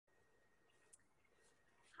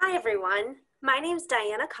Hi everyone, my name is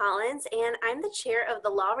Diana Collins and I'm the chair of the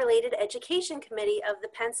Law-Related Education Committee of the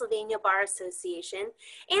Pennsylvania Bar Association,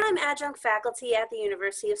 and I'm adjunct faculty at the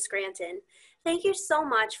University of Scranton. Thank you so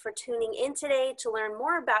much for tuning in today to learn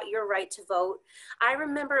more about your right to vote. I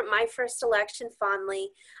remember my first election fondly.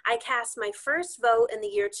 I cast my first vote in the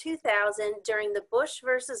year 2000 during the Bush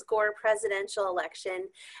versus Gore presidential election,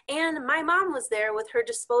 and my mom was there with her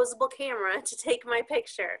disposable camera to take my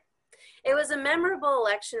picture. It was a memorable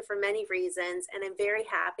election for many reasons, and I'm very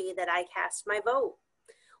happy that I cast my vote.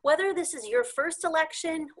 Whether this is your first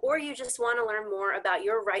election or you just want to learn more about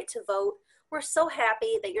your right to vote, we're so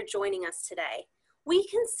happy that you're joining us today. We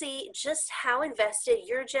can see just how invested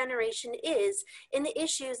your generation is in the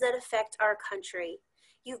issues that affect our country.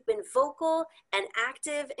 You've been vocal and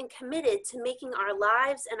active and committed to making our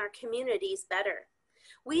lives and our communities better.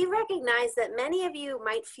 We recognize that many of you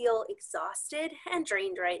might feel exhausted and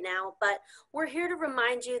drained right now, but we're here to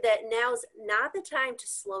remind you that now's not the time to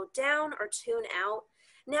slow down or tune out.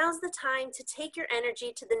 Now's the time to take your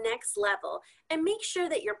energy to the next level and make sure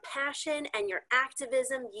that your passion and your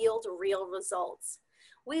activism yield real results.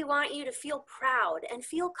 We want you to feel proud and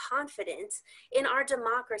feel confident in our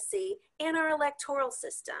democracy and our electoral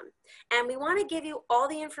system. And we want to give you all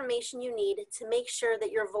the information you need to make sure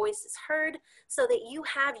that your voice is heard so that you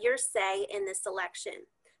have your say in this election.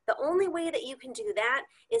 The only way that you can do that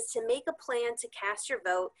is to make a plan to cast your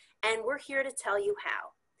vote, and we're here to tell you how.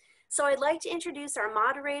 So I'd like to introduce our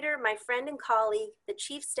moderator, my friend and colleague, the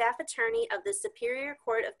Chief Staff Attorney of the Superior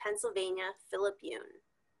Court of Pennsylvania, Philip Yoon.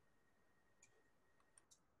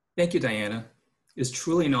 Thank you, Diana. It is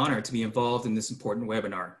truly an honor to be involved in this important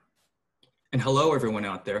webinar. And hello, everyone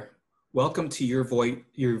out there. Welcome to Your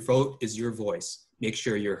Vote is Your Voice. Make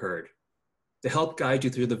sure you're heard. To help guide you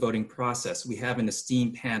through the voting process, we have an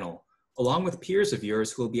esteemed panel, along with peers of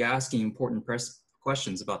yours who will be asking important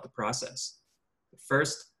questions about the process.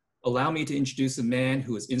 First, allow me to introduce a man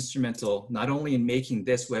who is instrumental not only in making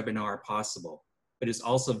this webinar possible, but is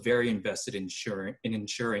also very invested in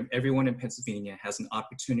ensuring everyone in Pennsylvania has an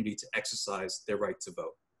opportunity to exercise their right to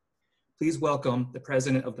vote. Please welcome the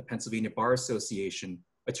President of the Pennsylvania Bar Association,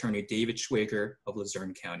 Attorney David Schwager of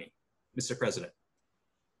Luzerne County. Mr. President.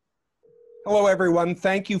 Hello, everyone.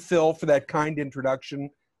 Thank you, Phil, for that kind introduction.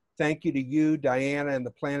 Thank you to you, Diana, and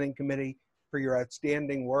the Planning Committee for your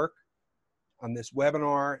outstanding work on this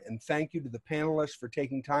webinar, and thank you to the panelists for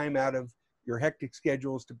taking time out of your hectic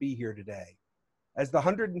schedules to be here today. As the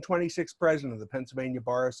 126th president of the Pennsylvania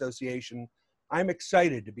Bar Association, I'm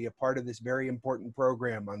excited to be a part of this very important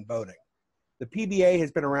program on voting. The PBA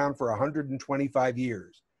has been around for 125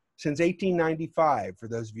 years, since 1895, for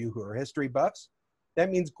those of you who are history buffs.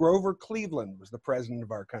 That means Grover Cleveland was the president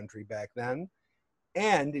of our country back then.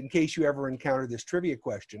 And in case you ever encounter this trivia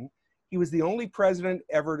question, he was the only president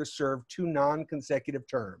ever to serve 2 non-consecutive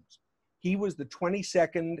terms. He was the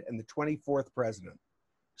 22nd and the 24th president,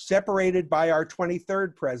 separated by our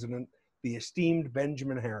 23rd president, the esteemed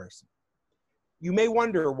Benjamin Harrison. You may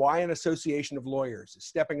wonder why an association of lawyers is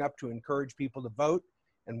stepping up to encourage people to vote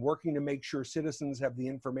and working to make sure citizens have the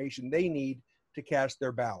information they need to cast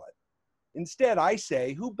their ballot. Instead, I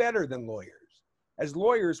say, who better than lawyers? As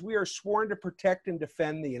lawyers, we are sworn to protect and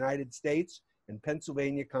defend the United States and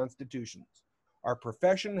Pennsylvania constitutions. Our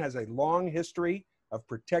profession has a long history of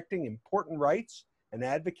protecting important rights and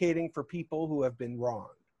advocating for people who have been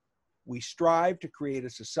wronged. We strive to create a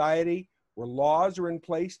society where laws are in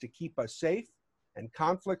place to keep us safe and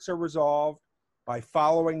conflicts are resolved by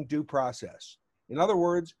following due process. In other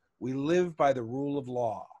words, we live by the rule of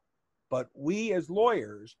law. But we as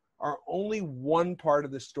lawyers are only one part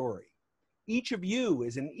of the story. Each of you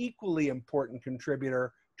is an equally important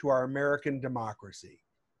contributor to our American democracy.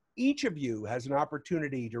 Each of you has an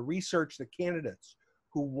opportunity to research the candidates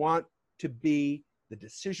who want to be the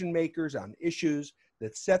decision makers on issues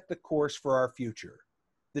that set the course for our future.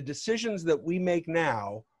 The decisions that we make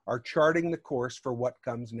now are charting the course for what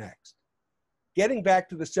comes next. Getting back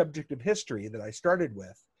to the subject of history that I started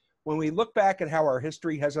with, when we look back at how our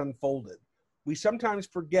history has unfolded, we sometimes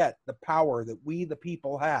forget the power that we, the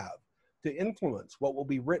people, have to influence what will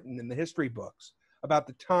be written in the history books about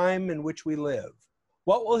the time in which we live.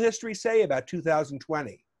 What will history say about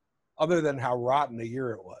 2020, other than how rotten a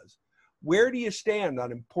year it was? Where do you stand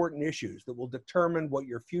on important issues that will determine what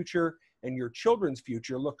your future and your children's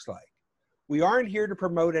future looks like? We aren't here to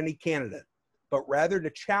promote any candidate, but rather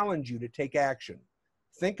to challenge you to take action.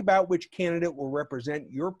 Think about which candidate will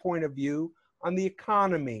represent your point of view on the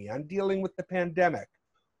economy, on dealing with the pandemic,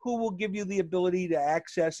 who will give you the ability to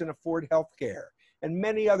access and afford health care, and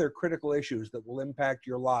many other critical issues that will impact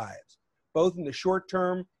your lives, both in the short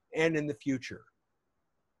term and in the future.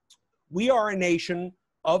 We are a nation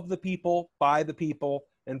of the people, by the people,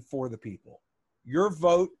 and for the people. Your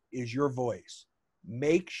vote is your voice.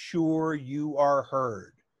 Make sure you are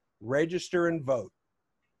heard. Register and vote.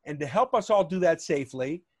 And to help us all do that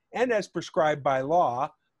safely, and as prescribed by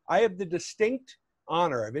law, I have the distinct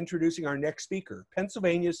honor of introducing our next speaker,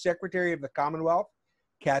 Pennsylvania's Secretary of the Commonwealth,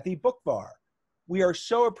 Kathy Boockvar. We are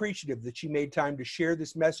so appreciative that she made time to share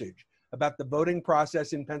this message about the voting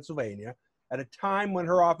process in Pennsylvania at a time when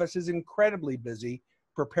her office is incredibly busy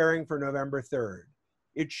preparing for November 3rd.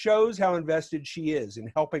 It shows how invested she is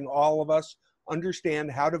in helping all of us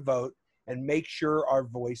understand how to vote and make sure our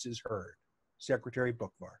voice is heard. Secretary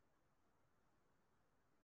Boockvar.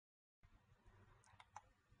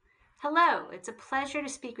 Hello, it's a pleasure to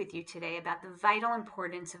speak with you today about the vital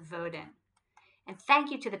importance of voting. And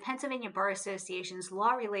thank you to the Pennsylvania Bar Association's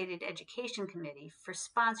Law-Related Education Committee for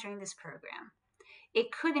sponsoring this program.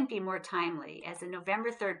 It couldn't be more timely as the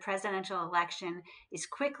November 3rd presidential election is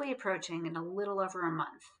quickly approaching in a little over a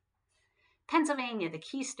month. Pennsylvania, the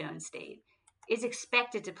Keystone State, is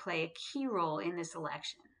expected to play a key role in this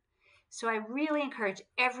election. So I really encourage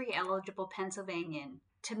every eligible Pennsylvanian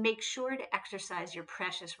to make sure to exercise your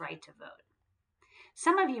precious right to vote.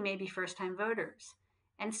 Some of you may be first-time voters,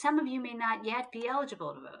 and some of you may not yet be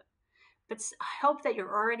eligible to vote, but I hope that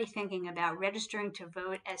you're already thinking about registering to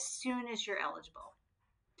vote as soon as you're eligible.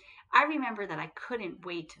 I remember that I couldn't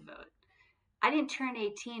wait to vote. I didn't turn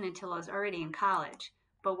 18 until I was already in college,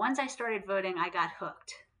 but once I started voting, I got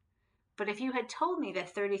hooked. But if you had told me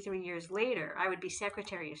that 33 years later, I would be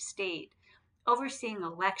Secretary of State, overseeing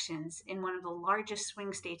elections in one of the largest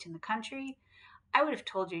swing states in the country, I would have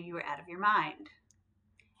told you you were out of your mind.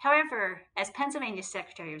 However, as Pennsylvania's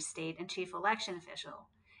Secretary of State and Chief Election Official,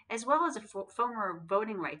 as well as a former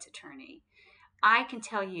voting rights attorney, I can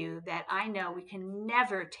tell you that I know we can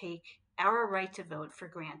never take our right to vote for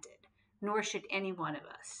granted, nor should any one of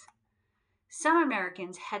us. Some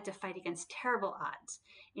Americans had to fight against terrible odds,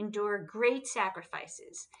 endure great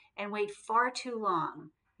sacrifices, and wait far too long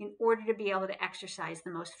in order to be able to exercise the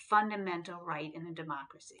most fundamental right in a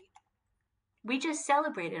democracy. We just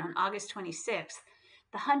celebrated on August 26th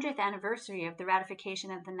the 100th anniversary of the ratification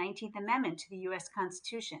of the 19th Amendment to the U.S.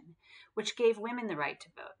 Constitution, which gave women the right to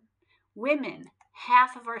vote. Women,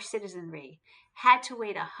 half of our citizenry, had to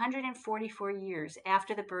wait 144 years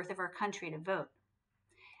after the birth of our country to vote.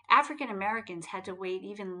 African Americans had to wait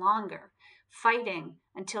even longer, fighting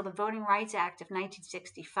until the Voting Rights Act of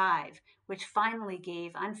 1965, which finally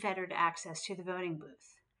gave unfettered access to the voting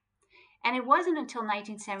booth. And it wasn't until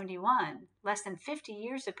 1971, less than 50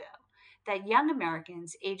 years ago, that young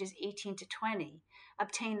Americans ages 18 to 20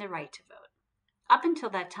 obtained the right to vote. Up until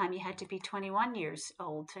that time, you had to be 21 years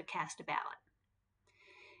old to cast a ballot.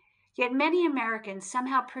 Yet many Americans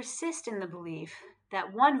somehow persist in the belief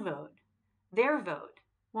that one vote, their vote,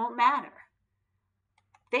 won't matter.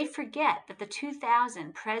 They forget that the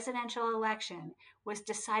 2000 presidential election was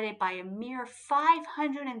decided by a mere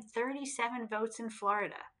 537 votes in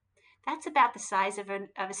Florida. That's about the size of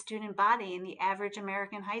a student body in the average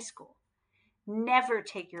American high school. Never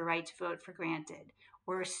take your right to vote for granted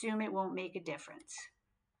or assume it won't make a difference.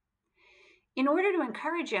 In order to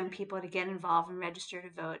encourage young people to get involved and register to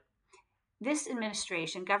vote, this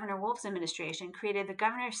administration, Governor Wolf's administration, created the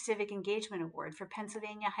Governor's Civic Engagement Award for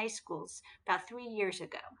Pennsylvania high schools about 3 years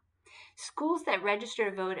ago. Schools that register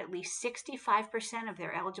to vote at least 65% of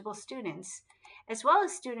their eligible students, as well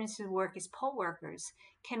as students who work as poll workers,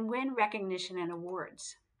 can win recognition and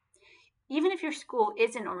awards. Even if your school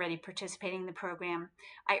isn't already participating in the program,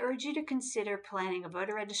 I urge you to consider planning a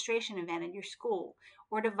voter registration event at your school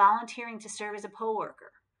or to volunteering to serve as a poll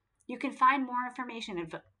worker. You can find more information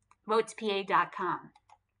at votespa.com.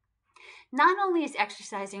 Not only is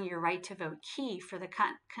exercising your right to vote key for the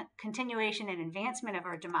continuation and advancement of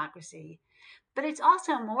our democracy, but it's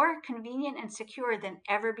also more convenient and secure than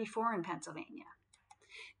ever before in Pennsylvania.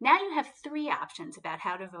 Now you have 3 options about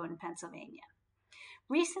how to vote in Pennsylvania.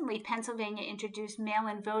 Recently, Pennsylvania introduced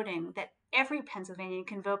mail-in voting that every Pennsylvanian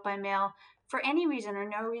can vote by mail for any reason or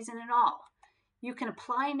no reason at all. You can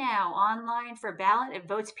apply now online for a ballot at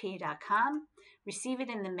votespa.com, receive it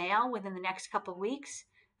in the mail within the next couple of weeks,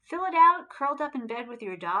 fill it out curled up in bed with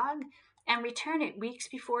your dog, and return it weeks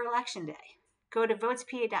before Election Day. Go to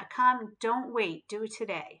votespa.com. Don't wait. Do it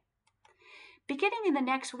today. Beginning in the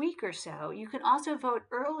next week or so, you can also vote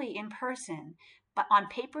early in person but on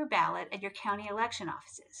paper ballot at your county election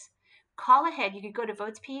offices. Call ahead. You can go to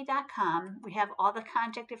votespa.com. We have all the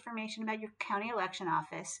contact information about your county election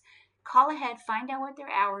office. Call ahead, find out what their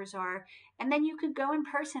hours are, and then you could go in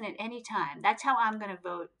person at any time. That's how I'm going to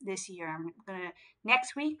vote this year. I'm going to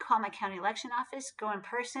next week call my county election office, go in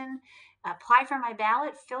person, apply for my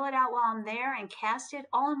ballot, fill it out while I'm there, and cast it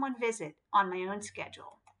all in one visit on my own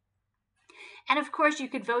schedule. And of course, you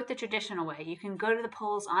could vote the traditional way. You can go to the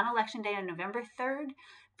polls on Election Day on November 3rd,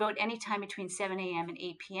 vote anytime between 7 a.m. and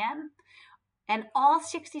 8 p.m. And all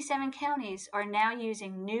 67 counties are now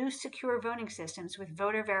using new secure voting systems with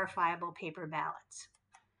voter verifiable paper ballots.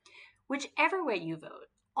 Whichever way you vote,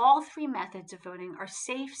 all three methods of voting are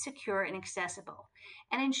safe, secure, and accessible,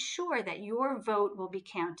 and ensure that your vote will be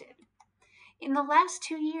counted. In the last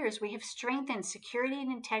 2 years, we have strengthened security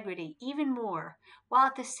and integrity even more, while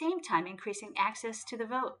at the same time increasing access to the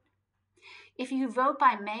vote. If you vote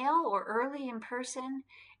by mail or early in person,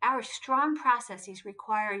 our strong processes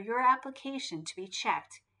require your application to be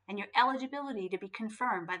checked and your eligibility to be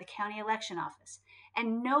confirmed by the county election office,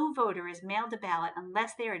 and no voter is mailed a ballot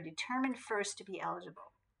unless they are determined first to be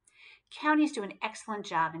eligible. Counties do an excellent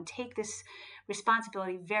job and take this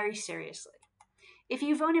responsibility very seriously. If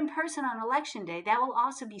you vote in person on Election Day, that will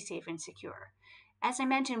also be safe and secure. As I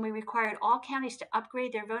mentioned, we required all counties to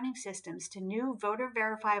upgrade their voting systems to new voter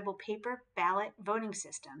verifiable paper ballot voting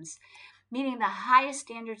systems, meeting the highest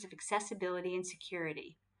standards of accessibility and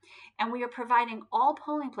security. And we are providing all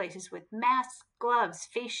polling places with masks, gloves,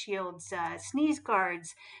 face shields, sneeze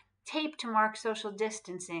guards, tape to mark social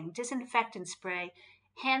distancing, disinfectant spray,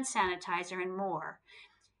 hand sanitizer, and more.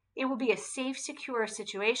 It will be a safe, secure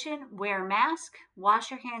situation. Wear a mask,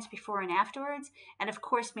 wash your hands before and afterwards, and of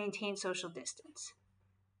course, maintain social distance.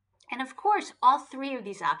 And of course, all three of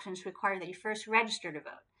these options require that you first register to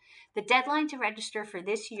vote. The deadline to register for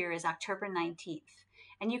this year is October 19th,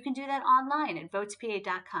 and you can do that online at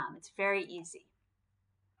votespa.com. It's very easy.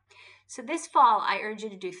 So this fall, I urge you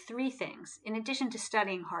to do three things, in addition to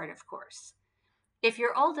studying hard, of course. If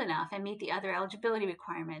you're old enough and meet the other eligibility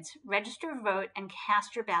requirements, register to vote and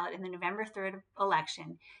cast your ballot in the November 3rd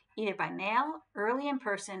election, either by mail, early in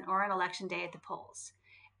person, or on Election Day at the polls.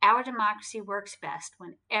 Our democracy works best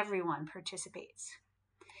when everyone participates.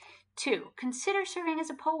 2, consider serving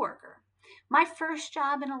as a poll worker. My first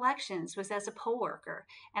job in elections was as a poll worker,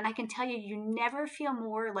 and I can tell you, you never feel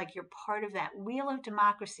more like you're part of that wheel of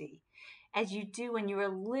democracy as you do when you are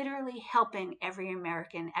literally helping every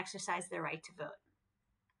American exercise their right to vote.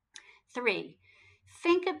 3,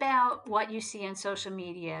 think about what you see on social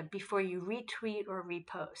media before you retweet or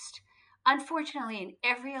repost. Unfortunately, in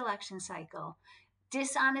every election cycle,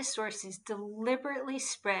 dishonest sources deliberately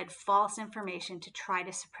spread false information to try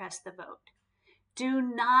to suppress the vote. Do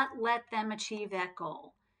not let them achieve that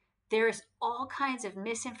goal. There is all kinds of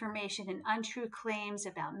misinformation and untrue claims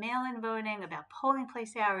about mail-in voting, about polling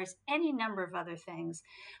place hours, any number of other things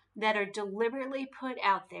that are deliberately put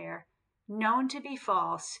out there, known to be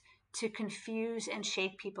false, to confuse and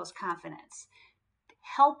shake people's confidence.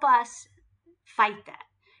 Help us fight that.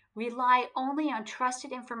 Rely only on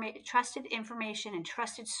trusted information and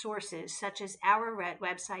trusted sources, such as our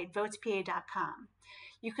website, votespa.com.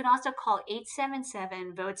 You can also call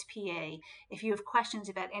 877-VOTES-PA if you have questions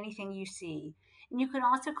about anything you see. And you can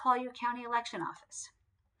also call your county election office.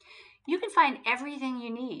 You can find everything you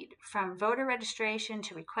need, from voter registration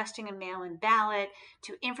to requesting a mail-in ballot,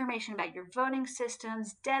 to information about your voting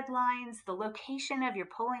systems, deadlines, the location of your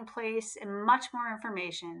polling place, and much more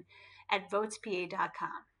information at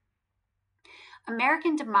votespa.com.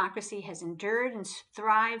 American democracy has endured and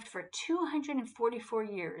thrived for 244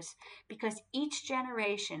 years because each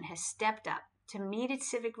generation has stepped up to meet its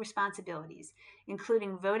civic responsibilities,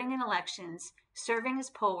 including voting in elections, serving as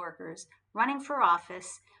poll workers, running for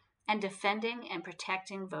office, and defending and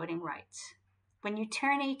protecting voting rights. When you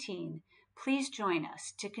turn 18, please join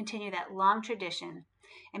us to continue that long tradition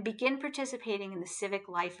and begin participating in the civic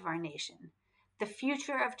life of our nation. The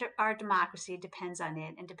future of our democracy depends on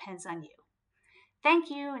it and depends on you.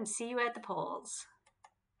 Thank you, and see you at the polls.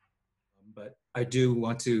 But I do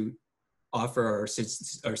want to offer our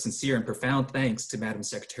sincere and profound thanks to Madam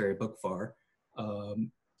Secretary Bookvar.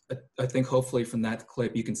 I think hopefully from that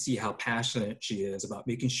clip, you can see how passionate she is about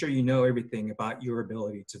making sure you know everything about your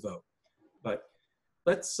ability to vote. But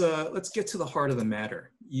let's get to the heart of the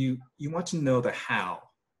matter. You want to know the how,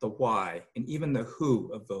 the why, and even the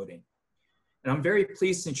who of voting. And I'm very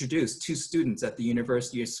pleased to introduce two students at the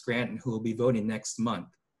University of Scranton who will be voting next month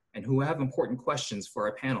and who have important questions for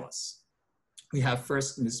our panelists. We have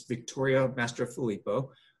first Ms. Victoria Mastrofilippo,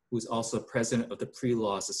 who is also president of the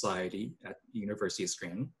Pre-Law Society at the University of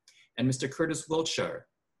Scranton, and Mr. Curtis Wiltshire.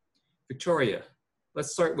 Victoria,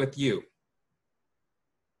 let's start with you.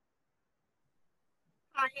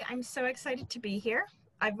 Hi, I'm so excited to be here.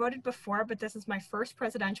 I've voted before, but this is my first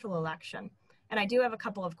presidential election, and I do have a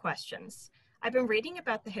couple of questions. I've been reading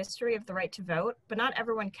about the history of the right to vote, but not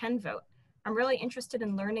everyone can vote. I'm really interested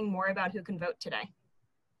in learning more about who can vote today.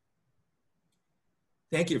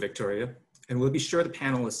 Thank you, Victoria, and we'll be sure the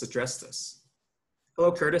panelists address this.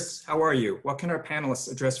 Hello, Curtis. How are you? What can our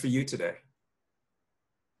panelists address for you today?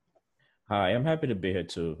 Hi, I'm happy to be here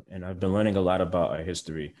too, and I've been learning a lot about our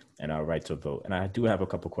history and our right to vote, and I do have a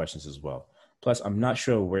couple questions as well. Plus, I'm not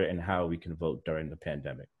sure where and how we can vote during the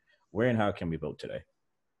pandemic. Where and how can we vote today?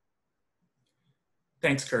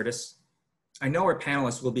 Thanks, Curtis. I know our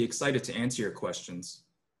panelists will be excited to answer your questions.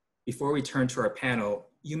 Before we turn to our panel,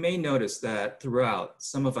 you may notice that throughout,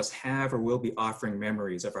 some of us have or will be offering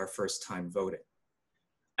memories of our first time voting.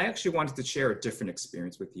 I actually wanted to share a different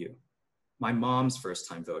experience with you, my mom's first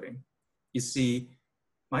time voting. You see,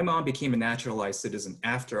 my mom became a naturalized citizen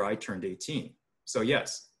after I turned 18. So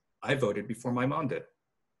yes, I voted before my mom did.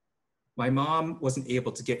 My mom wasn't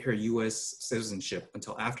able to get her US citizenship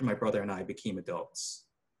until after my brother and I became adults.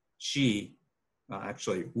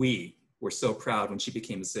 We were so proud when she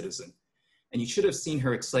became a citizen. And you should have seen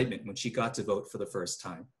her excitement when she got to vote for the first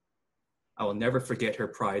time. I will never forget her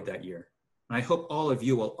pride that year. And I hope all of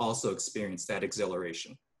you will also experience that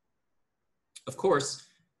exhilaration. Of course,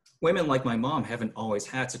 women like my mom haven't always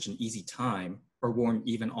had such an easy time or weren't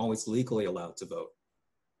even always legally allowed to vote.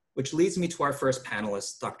 Which leads me to our first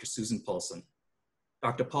panelist, Dr. Susan Paulson.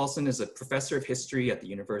 Dr. Paulson is a professor of history at the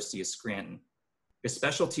University of Scranton. His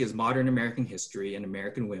specialty is modern American history and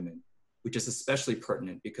American women, which is especially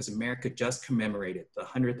pertinent because America just commemorated the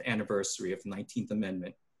 100th anniversary of the 19th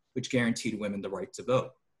Amendment, which guaranteed women the right to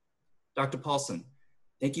vote. Dr. Paulson,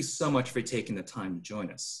 thank you so much for taking the time to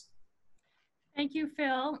join us. Thank you,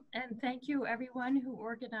 Phil, and thank you everyone who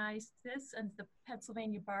organized this and the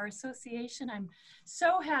Pennsylvania Bar Association. I'm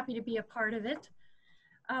so happy to be a part of it.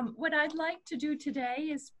 What I'd like to do today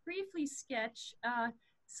is briefly sketch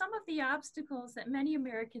some of the obstacles that many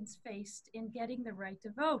Americans faced in getting the right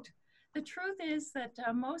to vote. The truth is that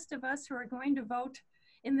most of us who are going to vote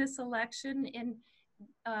in this election in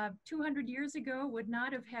 200 years ago would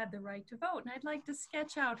not have had the right to vote. And I'd like to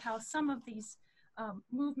sketch out how some of these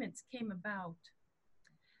movements came about.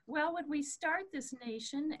 Well, when we start this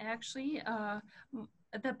nation, actually,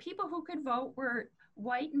 the people who could vote were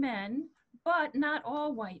white men, but not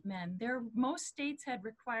all white men. Most states had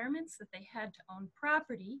requirements that they had to own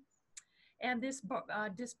property, and this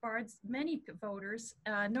disbarred many voters.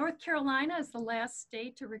 North Carolina is the last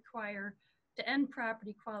state to end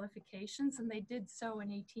property qualifications, and they did so in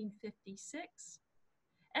 1856.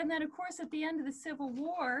 And then, of course, at the end of the Civil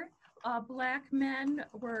War, Black men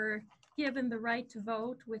were given the right to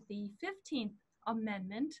vote with the 15th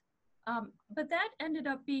Amendment, but that ended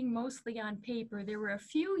up being mostly on paper. There were a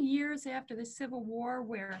few years after the Civil War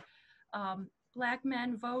where Black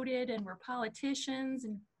men voted and were politicians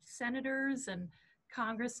and senators and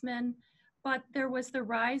congressmen, but there was the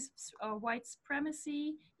rise of white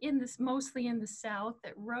supremacy mostly in the South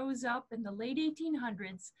that rose up in the late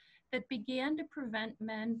 1800s that began to prevent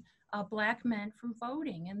Black men from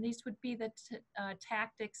voting. And these would be the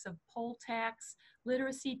tactics of poll tax,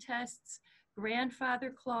 literacy tests, grandfather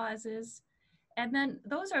clauses. And then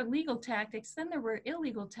those are legal tactics. Then there were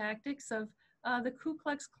illegal tactics of the Ku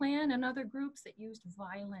Klux Klan and other groups that used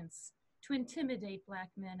violence to intimidate Black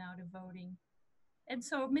men out of voting. And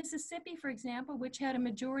so Mississippi, for example, which had a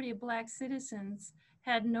majority of Black citizens,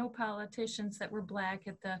 had no politicians that were Black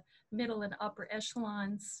at the middle and upper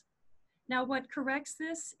echelons. Now, what corrects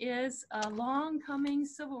this is a long-coming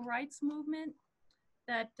civil rights movement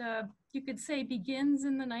that you could say begins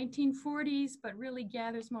in the 1940s, but really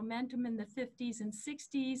gathers momentum in the 50s and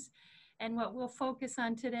 60s. And what we'll focus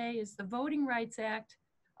on today is the Voting Rights Act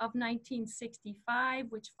of 1965,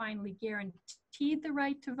 which finally guaranteed the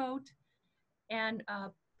right to vote and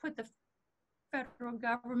put the federal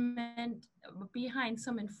government behind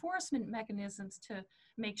some enforcement mechanisms to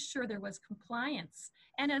make sure there was compliance.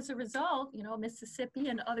 And as a result, Mississippi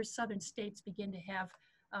and other southern states begin to have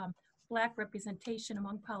Black representation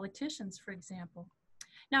among politicians, for example.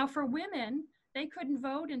 Now for women, they couldn't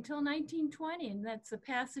vote until 1920, and that's the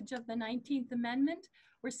passage of the 19th Amendment.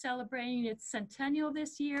 We're celebrating its centennial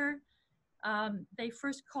this year. They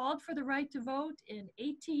first called for the right to vote in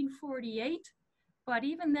 1848. But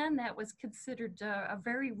even then, that was considered a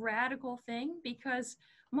very radical thing because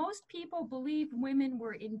most people believed women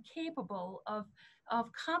were incapable of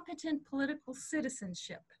competent political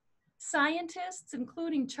citizenship. Scientists,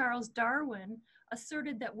 including Charles Darwin,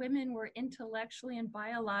 asserted that women were intellectually and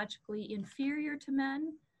biologically inferior to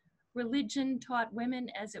men. Religion taught women,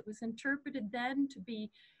 as it was interpreted then, to be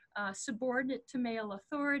subordinate to male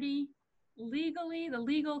authority. Legally, the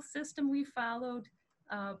legal system we followed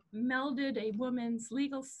melded a woman's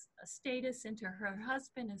legal status into her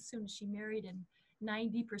husband as soon as she married, and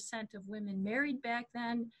 90% of women married back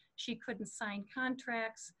then. She couldn't sign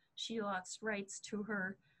contracts. She lost rights to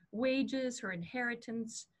her wages, her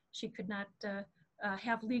inheritance. She could not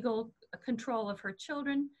have legal control of her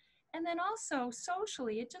children. And then also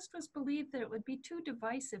socially, it just was believed that it would be too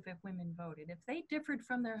divisive if women voted. If they differed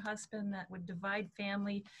from their husband, that would divide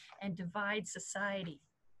family and divide society.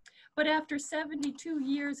 But after 72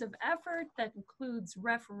 years of effort, that includes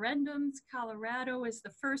referendums, Colorado is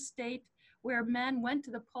the first state where men went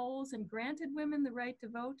to the polls and granted women the right to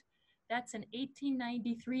vote. That's in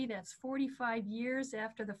 1893. That's 45 years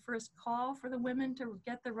after the first call for the women to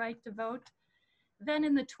get the right to vote. Then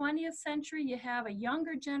in the 20th century, you have a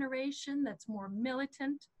younger generation that's more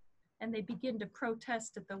militant, and they begin to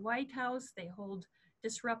protest at the White House. They hold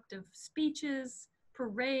disruptive speeches,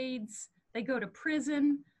 parades, they go to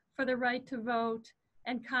prison for the right to vote,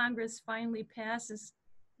 and Congress finally passes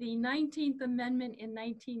the 19th Amendment in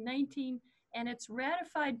 1919, and it's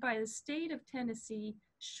ratified by the state of Tennessee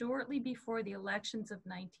shortly before the elections of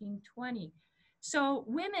 1920. So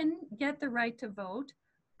women get the right to vote,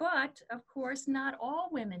 but of course not all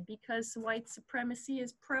women, because white supremacy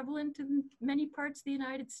is prevalent in many parts of the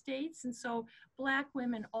United States, and so Black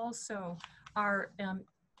women also are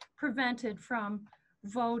prevented from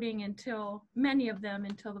voting until, many of them,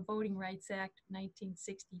 until the Voting Rights Act of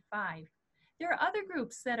 1965. There are other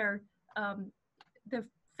groups that are that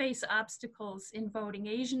face obstacles in voting.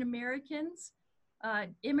 Asian Americans,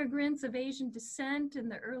 immigrants of Asian descent in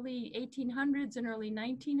the early 1800s and early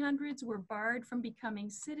 1900s were barred from becoming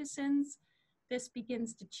citizens. This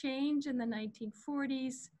begins to change in the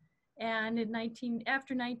 1940s, and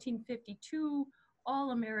after 1952, all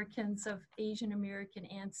Americans of Asian American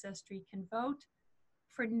ancestry can vote.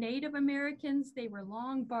 For Native Americans, they were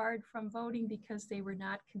long barred from voting because they were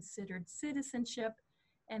not considered citizenship,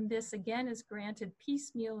 and this again is granted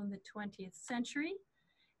piecemeal in the 20th century.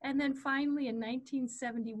 And then finally in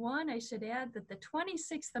 1971, I should add that the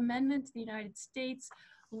 26th Amendment to the United States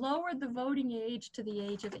lowered the voting age to the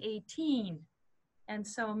age of 18. And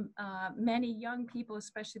so many young people,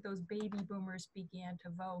 especially those baby boomers, began to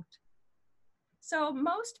vote. So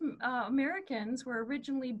most Americans were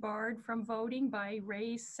originally barred from voting by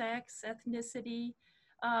race, sex, ethnicity.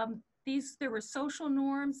 There were social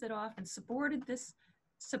norms that often supported this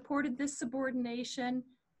subordination.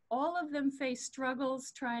 All of them faced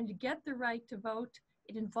struggles trying to get the right to vote.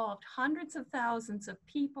 It involved hundreds of thousands of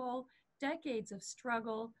people, decades of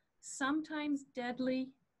struggle, sometimes deadly.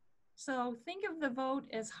 So think of the vote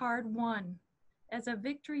as hard won, as a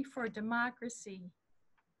victory for democracy,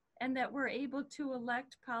 and that we're able to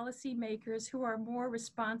elect policymakers who are more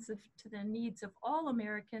responsive to the needs of all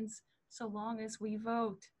Americans so long as we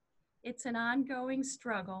vote. It's an ongoing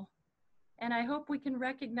struggle, and I hope we can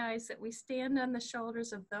recognize that we stand on the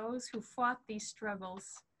shoulders of those who fought these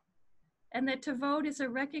struggles, and that to vote is a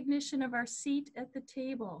recognition of our seat at the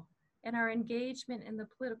table and our engagement in the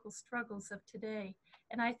political struggles of today.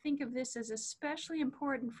 And I think of this as especially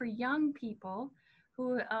important for young people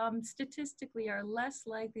who statistically are less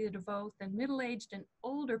likely to vote than middle-aged and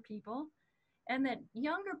older people, and that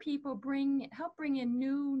younger people help bring in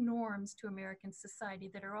new norms to American society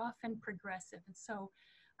that are often progressive. And so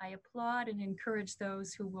I applaud and encourage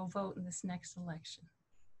those who will vote in this next election.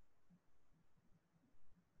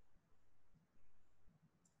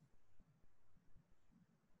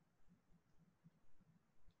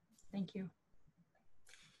 Thank you.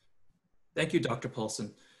 Thank you, Dr.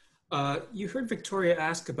 Paulson. You heard Victoria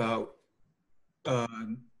ask about,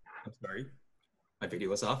 I'm sorry, my video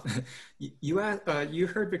was off. You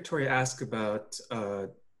heard Victoria ask about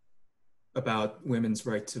women's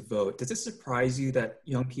right to vote. Does it surprise you that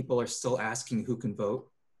young people are still asking who can vote?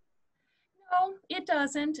 No, it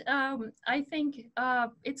doesn't. I think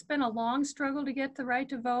it's been a long struggle to get the right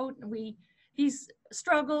to vote. These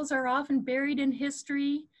struggles are often buried in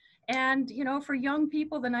history. And, you know, for young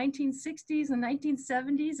people, the 1960s and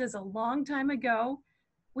 1970s is a long time ago.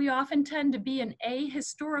 We often tend to be an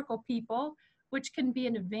ahistorical people, which can be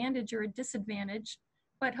an advantage or a disadvantage.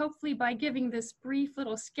 But hopefully by giving this brief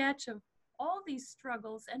little sketch of all these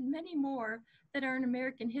struggles and many more that are in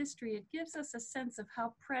American history, it gives us a sense of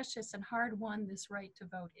how precious and hard-won this right to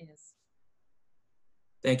vote is.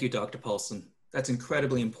 Thank you, Dr. Paulson. That's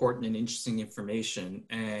incredibly important and interesting information,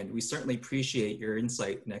 and we certainly appreciate your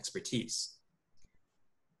insight and expertise.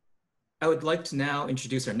 I would like to now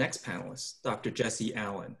introduce our next panelist, Dr. Jesse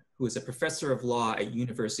Allen, who is a professor of law at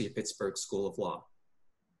University of Pittsburgh School of Law.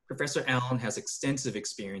 Professor Allen has extensive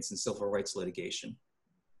experience in civil rights litigation.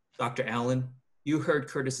 Dr. Allen, you heard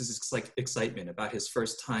Curtis's excitement about his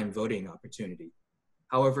first time voting opportunity.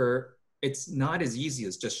 However, it's not as easy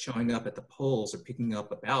as just showing up at the polls or picking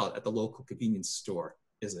up a ballot at the local convenience store,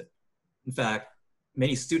 is it? In fact,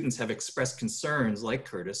 many students have expressed concerns like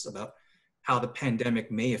Curtis about how the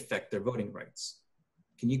pandemic may affect their voting rights.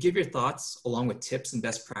 Can you give your thoughts along with tips and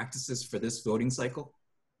best practices for this voting cycle?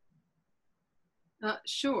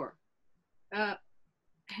 Sure.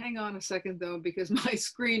 Hang on a second though, because my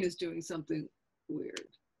screen is doing something weird.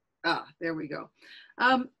 There we go.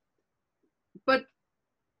 But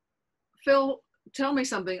Phil, tell me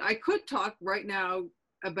something. I could talk right now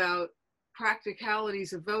about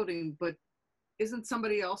practicalities of voting, but isn't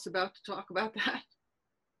somebody else about to talk about that?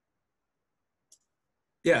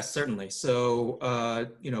 Yes, certainly. So, I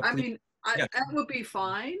mean, yeah. that would be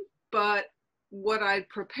fine, but what I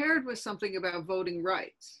prepared was something about voting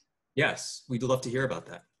rights. Yes, we'd love to hear about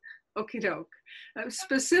that. Okie doke.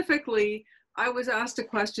 Specifically, I was asked a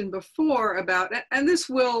question before about, and this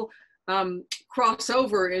will cross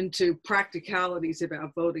over into practicalities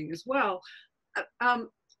about voting as well.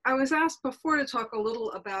 I was asked before to talk a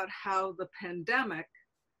little about how the pandemic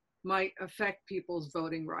might affect people's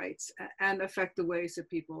voting rights and affect the ways that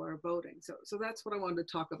people are voting. So that's what I wanted to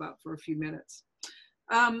talk about for a few minutes.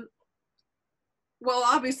 Well,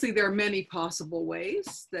 obviously there are many possible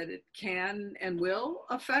ways that it can and will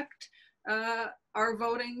affect our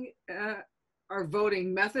voting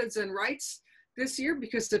methods and rights this year,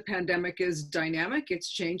 because the pandemic is dynamic, it's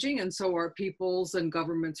changing, and so are people's and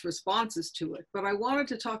government's responses to it. But I wanted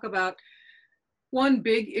to talk about one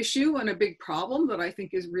big issue and a big problem that I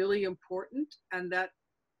think is really important, and that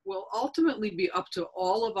will ultimately be up to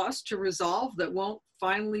all of us to resolve, that won't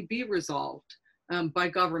finally be resolved by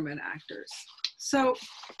government actors. So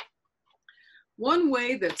one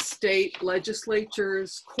way that state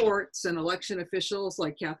legislatures, courts, and election officials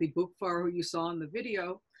like Kathy Bukvar, who you saw in the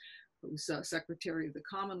video, who's Secretary of the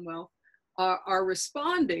Commonwealth, are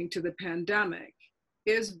responding to the pandemic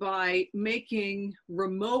is by making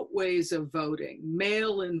remote ways of voting,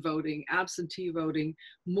 mail-in voting, absentee voting,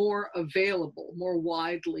 more available, more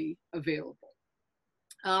widely available.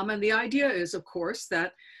 And the idea is, of course,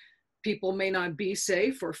 that people may not be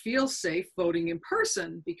safe or feel safe voting in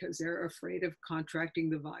person because they're afraid of contracting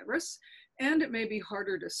the virus. And it may be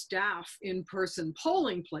harder to staff in-person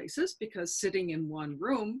polling places because sitting in one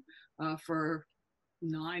room for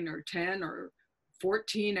 9 or 10 or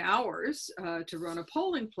 14 hours to run a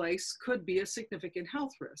polling place could be a significant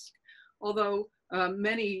health risk. Although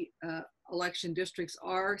many election districts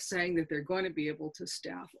are saying that they're going to be able to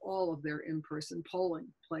staff all of their in-person polling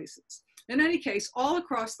places. In any case, all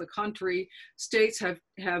across the country, states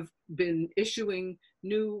have been issuing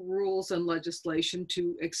new rules and legislation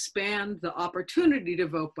to expand the opportunity to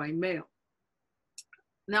vote by mail.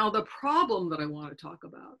 Now, the problem that I want to talk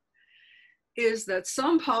about is that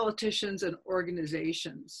some politicians and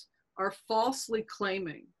organizations are falsely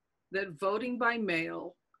claiming that voting by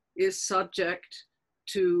mail is subject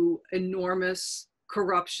to enormous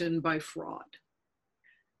corruption by fraud.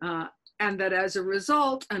 And that as a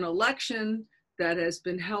result, an election that has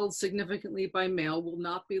been held significantly by mail will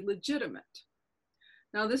not be legitimate.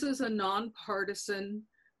 Now, this is a nonpartisan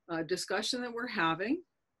discussion that we're having,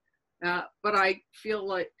 but I feel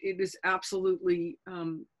like it is absolutely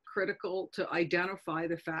critical to identify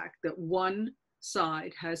the fact that one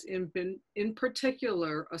side has been in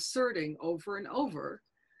particular asserting over and over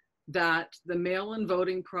that the mail-in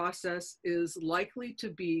voting process is likely to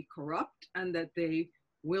be corrupt and that they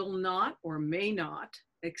will not or may not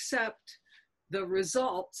accept the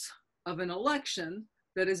results of an election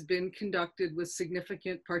that has been conducted with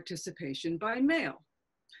significant participation by mail.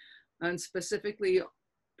 And specifically,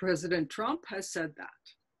 President Trump has said that.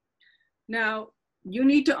 Now, you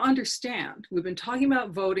need to understand, we've been talking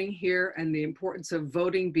about voting here and the importance of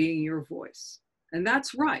voting being your voice. And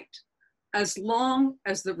that's right, as long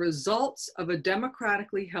as the results of a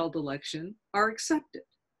democratically held election are accepted.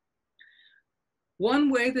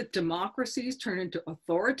 One way that democracies turn into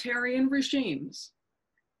authoritarian regimes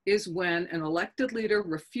is when an elected leader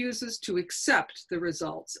refuses to accept the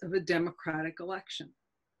results of a democratic election.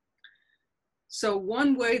 So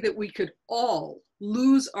one way that we could all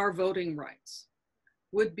lose our voting rights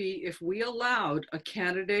would be if we allowed a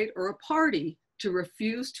candidate or a party to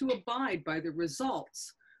refuse to abide by the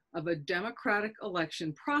results of a democratic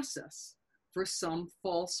election process for some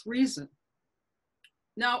false reason.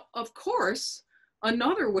 Now, of course,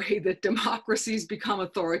 another way that democracies become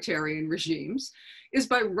authoritarian regimes is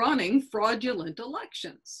by running fraudulent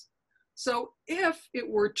elections. So if it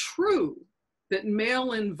were true that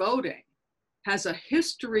mail-in voting has a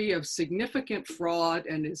history of significant fraud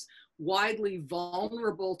and is widely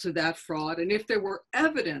vulnerable to that fraud, and if there were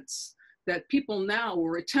evidence that people now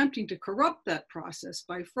were attempting to corrupt that process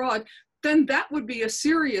by fraud, then that would be a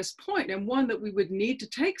serious point and one that we would need to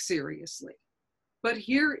take seriously. But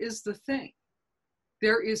here is the thing.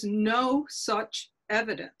 There is no such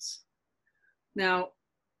evidence. Now,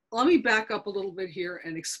 let me back up a little bit here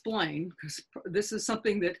and explain, because this is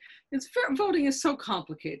something that voting is so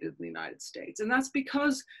complicated in the United States. And that's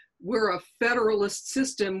because we're a federalist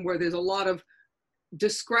system where there's a lot of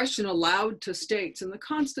discretion allowed to states. And the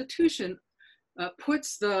Constitution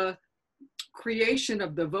puts the creation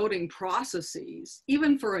of the voting processes,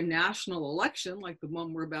 even for a national election like the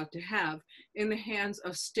one we're about to have, in the hands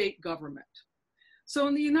of state government. So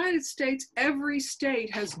in the United States, every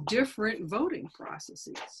state has different voting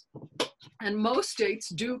processes. And most states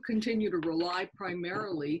do continue to rely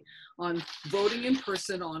primarily on voting in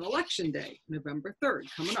person on election day, November 3rd,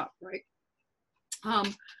 coming up, right?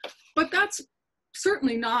 But that's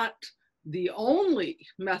certainly not the only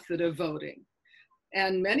method of voting.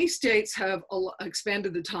 And many states have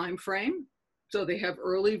expanded the time frame. So they have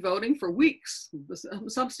early voting for weeks.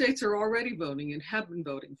 Some states are already voting and have been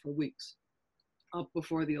voting for weeks up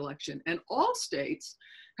before the election. And all states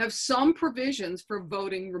have some provisions for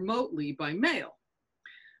voting remotely by mail.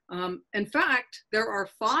 In fact, there are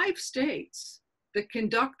 5 states that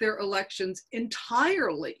conduct their elections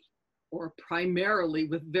entirely or primarily,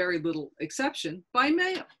 with very little exception, by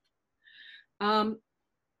mail.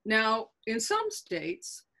 Now, in some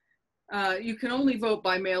states, you can only vote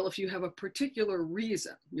by mail if you have a particular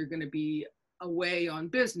reason. You're going to be away on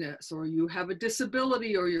business, or you have a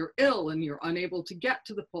disability, or you're ill and you're unable to get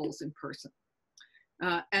to the polls in person.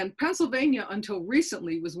 And Pennsylvania, until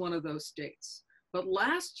recently, was one of those states. But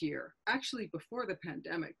last year, actually before the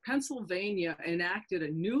pandemic, Pennsylvania enacted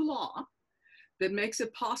a new law that makes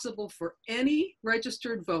it possible for any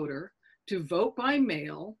registered voter to vote by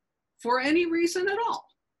mail for any reason at all.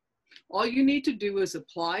 All you need to do is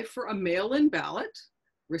apply for a mail-in ballot,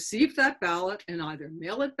 receive that ballot, and either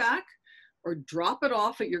mail it back or drop it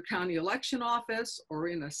off at your county election office or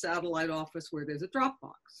in a satellite office where there's a drop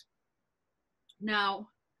box. Now,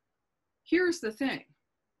 here's the thing.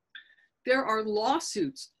 There are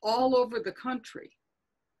lawsuits all over the country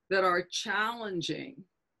that are challenging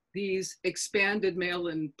these expanded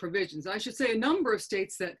mail-in provisions. I should say a number of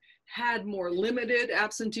states that had more limited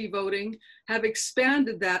absentee voting have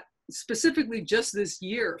expanded that specifically just this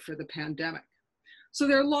year for the pandemic. So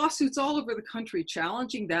there are lawsuits all over the country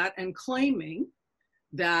challenging that and claiming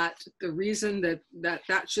that the reason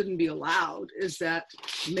that shouldn't be allowed is that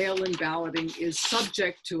mail-in balloting is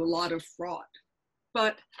subject to a lot of fraud.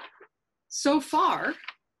 But so far,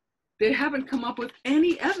 they haven't come up with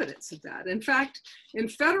any evidence of that. In fact, in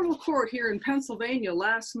federal court here in Pennsylvania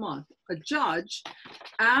last month, a judge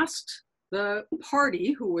asked the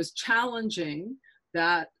party who was challenging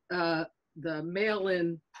that the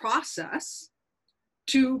mail-in process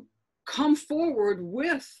to come forward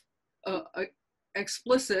with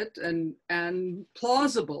explicit and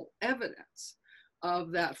plausible evidence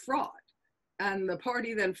of that fraud. And the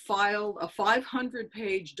party then filed a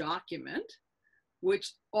 500-page document,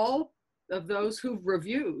 which all of those who've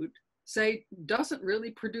reviewed say doesn't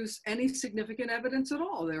really produce any significant evidence at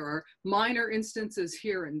all. There are minor instances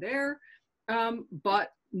here and there, but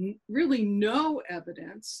really no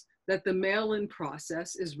evidence that the mail-in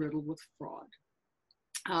process is riddled with fraud.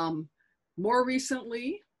 More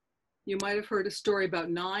recently, you might have heard a story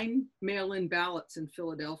about 9 mail-in ballots in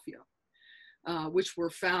Philadelphia, which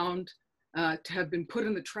were found to have been put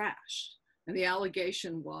in the trash. And the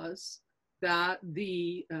allegation was that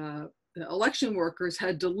the election workers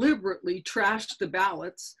had deliberately trashed the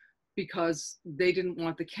ballots because they didn't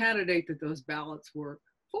want the candidate that those ballots were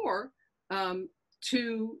for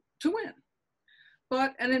to win.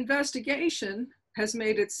 But an investigation has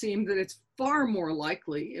made it seem that it's far more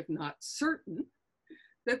likely, if not certain,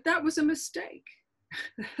 that that was a mistake.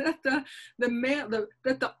 that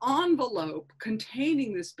the envelope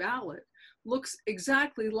containing this ballot looks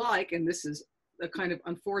exactly like, and this is a kind of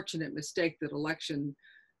unfortunate mistake that election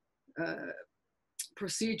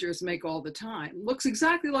procedures make all the time, looks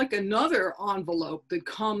exactly like another envelope that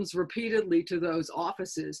comes repeatedly to those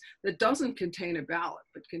offices that doesn't contain a ballot,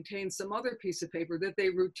 but contains some other piece of paper that they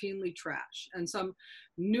routinely trash. And some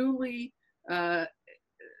newly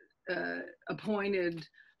appointed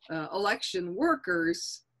election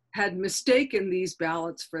workers had mistaken these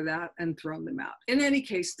ballots for that and thrown them out. In any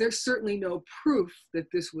case, there's certainly no proof that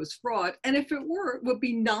this was fraud. And if it were, it would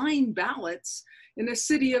be 9 ballots in a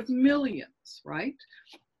city of millions, right?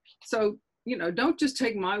 So you know, don't just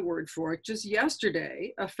take my word for it. Just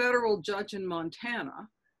yesterday, a federal judge in Montana,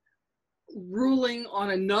 ruling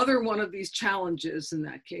on another one of these challenges, in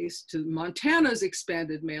that case, to Montana's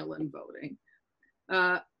expanded mail-in voting,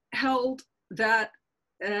 held that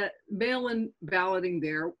mail-in balloting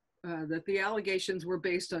there, that the allegations were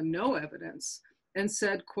based on no evidence, and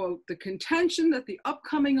said, quote, the contention that the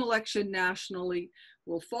upcoming election nationally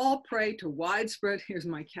will fall prey to widespread, here's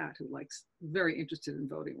my cat who likes, very interested in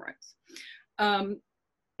voting rights.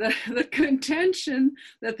 The contention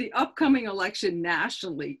that the upcoming election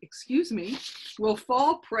nationally, will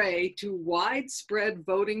fall prey to widespread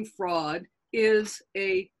voting fraud is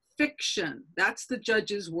a fiction. That's the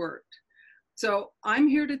judge's word. So I'm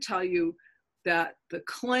here to tell you that the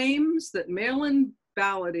claims that mail-in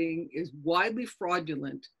balloting is widely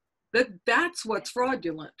fraudulent, that's what's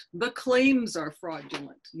fraudulent. The claims are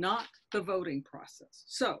fraudulent, not the voting process.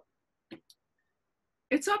 So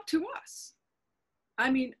it's up to us. I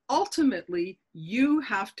mean, ultimately, you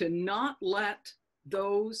have to not let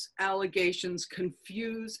those allegations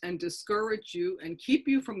confuse and discourage you and keep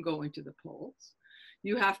you from going to the polls.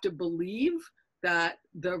 You have to believe that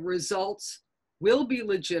the results will be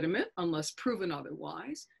legitimate unless proven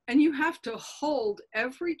otherwise. And you have to hold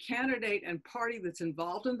every candidate and party that's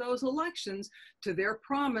involved in those elections to their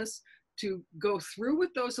promise to go through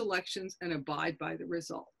with those elections and abide by the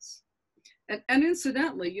results. And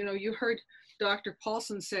incidentally, you know, you heard Dr.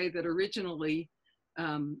 Paulson say that originally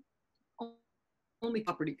only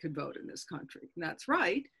property could vote in this country. And that's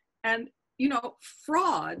right. And, you know,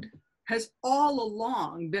 fraud has all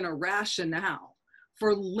along been a rationale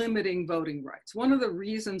for limiting voting rights. One of the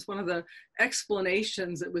reasons, one of the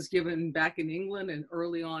explanations that was given back in England and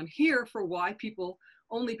early on here for why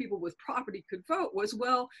only people with property could vote was,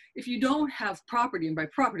 well, if you don't have property, and by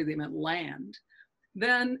property they meant land,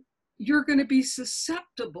 then you're going to be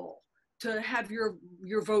susceptible to have your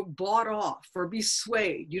vote bought off or be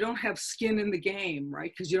swayed. You don't have skin in the game,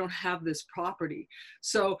 right? Because you don't have this property.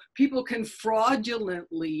 So people can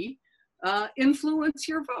fraudulently influence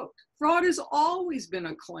your vote. Fraud has always been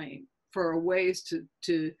a claim for ways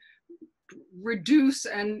to reduce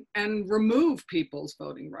and remove people's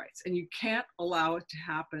voting rights. And you can't allow it to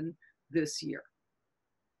happen this year.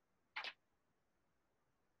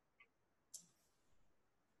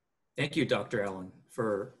 Thank you, Dr. Allen,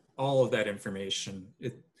 for all of that information.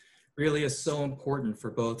 It really is so important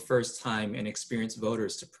for both first-time and experienced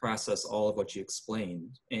voters to process all of what you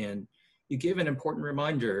explained. And you give an important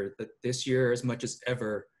reminder that this year, as much as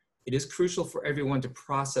ever, it is crucial for everyone to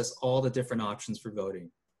process all the different options for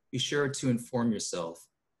voting. Be sure to inform yourself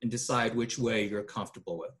and decide which way you're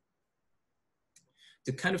comfortable with.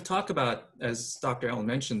 To kind of talk about, as Dr. Allen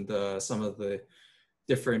mentioned, some of the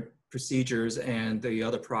different procedures and the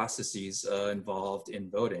other processes involved in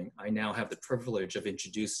voting, I now have the privilege of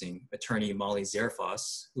introducing Attorney Molly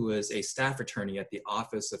Zerfas, who is a staff attorney at the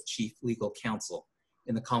Office of Chief Legal Counsel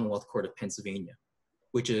in the Commonwealth Court of Pennsylvania,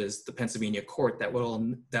 which is the Pennsylvania court that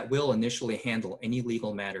will initially handle any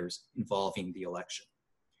legal matters involving the election.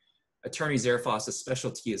 Attorney Zerfas'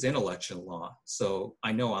 specialty is in election law, so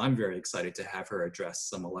I know I'm very excited to have her address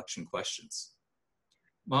some election questions.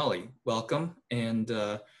 Molly, welcome. And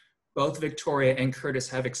both Victoria and Curtis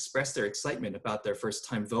have expressed their excitement about their first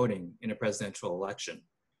time voting in a presidential election.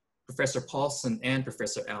 Professor Paulson and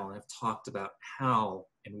Professor Allen have talked about how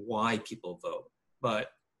and why people vote,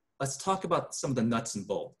 but let's talk about some of the nuts and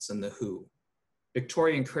bolts and the who.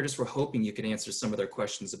 Victoria and Curtis were hoping you could answer some of their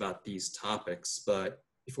questions about these topics, but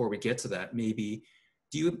before we get to that, maybe,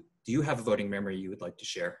 do you have a voting memory you would like to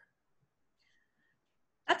share?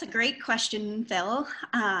 That's a great question, Phil.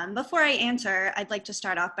 Before I answer, I'd like to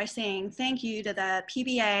start off by saying thank you to the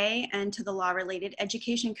PBA and to the Law-Related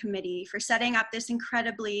Education Committee for setting up this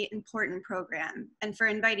incredibly important program and for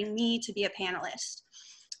inviting me to be a panelist.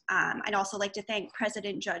 I'd also like to thank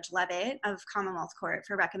President Judge Levitt of Commonwealth Court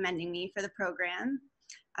for recommending me for the program.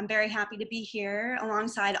 I'm very happy to be here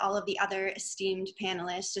alongside all of the other esteemed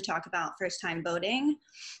panelists to talk about first-time voting.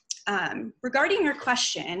 Regarding your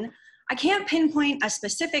question, I can't pinpoint a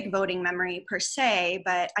specific voting memory per se,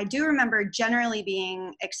 but I do remember generally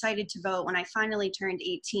being excited to vote when I finally turned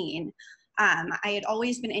 18. I had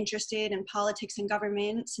always been interested in politics and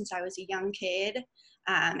government since I was a young kid,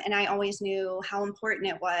 and I always knew how important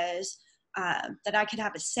it was that I could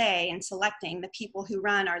have a say in selecting the people who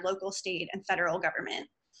run our local, state, and federal government.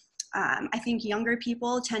 I think younger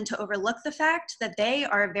people tend to overlook the fact that they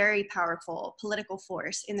are a very powerful political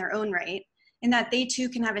force in their own right, in that they too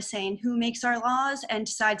can have a say in who makes our laws and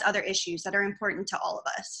decides other issues that are important to all of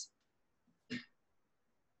us.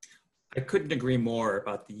 I couldn't agree more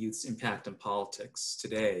about the youth's impact on politics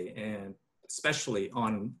today. And especially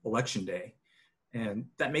on election day. And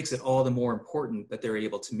that makes it all the more important that they're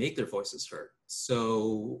able to make their voices heard.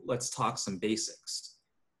 So let's talk some basics.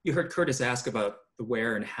 You heard Curtis ask about the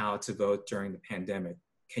where and how to vote during the pandemic.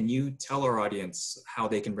 Can you tell our audience how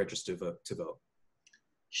they can register to vote?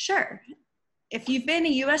 Sure. If you've been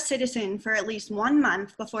a US citizen for at least 1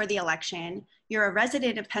 month before the election, you're a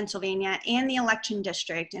resident of Pennsylvania and the election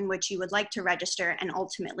district in which you would like to register and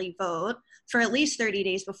ultimately vote for at least 30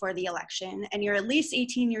 days before the election, and you're at least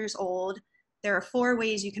 18 years old, there are 4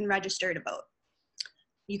 ways you can register to vote.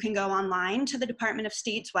 You can go online to the Department of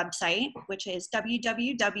State's website, which is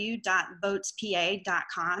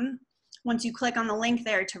www.votespa.com. Once you click on the link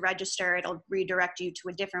there to register, it'll redirect you to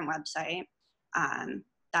a different website.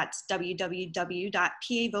 That's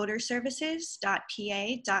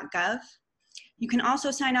www.pavoterservices.pa.gov. You can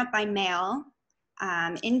also sign up by mail,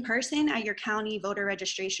 in person at your county voter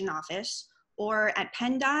registration office, or at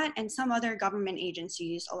PennDOT, and some other government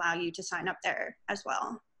agencies allow you to sign up there as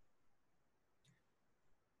well.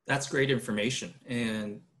 That's great information,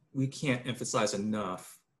 and we can't emphasize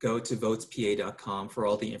enough. Go to votespa.com for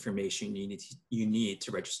all the information you need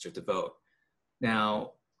to register to vote.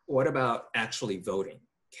 Now, what about actually voting?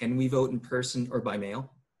 Can we vote in person or by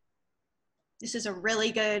mail? This is a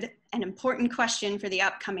really good and important question for the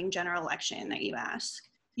upcoming general election that you ask.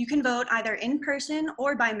 You can vote either in person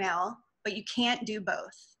or by mail, but you can't do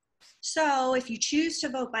both. So if you choose to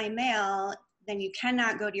vote by mail, then you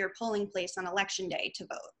cannot go to your polling place on election day to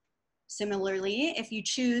vote. Similarly, if you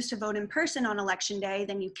choose to vote in person on election day,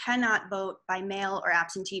 then you cannot vote by mail or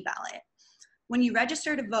absentee ballot. When you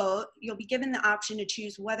register to vote, you'll be given the option to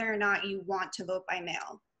choose whether or not you want to vote by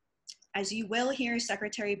mail. As you will hear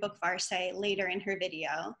Secretary Bookvar say later in her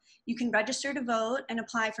video, you can register to vote and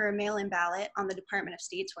apply for a mail-in ballot on the Department of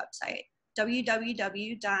State's website,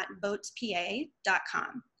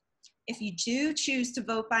 www.votespa.com. If you do choose to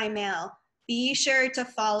vote by mail, be sure to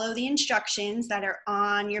follow the instructions that are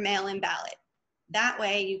on your mail-in ballot. That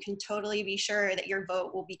way you can totally be sure that your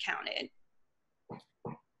vote will be counted.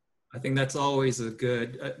 I think that's always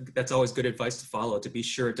good advice to follow, to be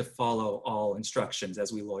sure to follow all instructions,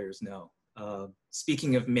 as we lawyers know.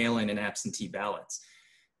 Speaking of mail-in and absentee ballots,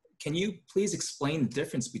 can you please explain the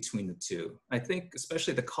difference between the two? I think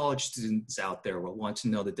especially the college students out there will want to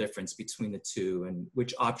know the difference between the two and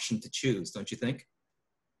which option to choose, don't you think?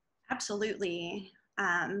 Absolutely.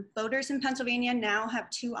 Voters in Pennsylvania now have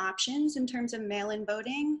 2 options in terms of mail-in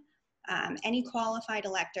voting. Any qualified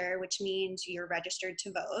elector, which means you're registered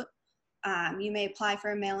to vote. You may apply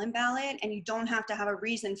for a mail-in ballot, and you don't have to have a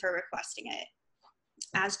reason for requesting it.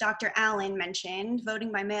 As Dr. Allen mentioned,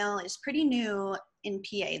 voting by mail is pretty new in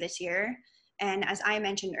PA this year. And as I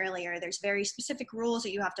mentioned earlier, there's very specific rules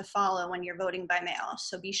that you have to follow when you're voting by mail.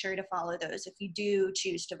 So be sure to follow those if you do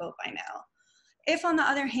choose to vote by mail. If, on the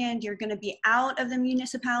other hand, you're going to be out of the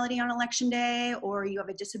municipality on election day, or you have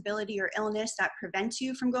a disability or illness that prevents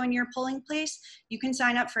you from going to your polling place, you can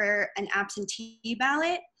sign up for an absentee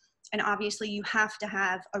ballot. And obviously you have to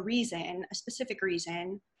have a reason, a specific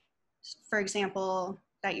reason, for example,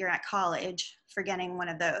 that you're at college for getting one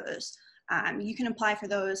of those. You can apply for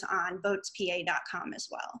those on votespa.com as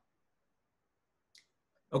well.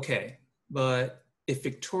 Okay, but if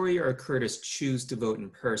Victoria or Curtis choose to vote in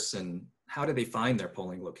person, how do they find their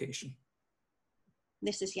polling location?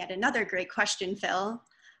 This is yet another great question, Phil.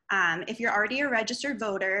 If you're already a registered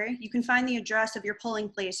voter, you can find the address of your polling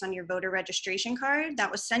place on your voter registration card that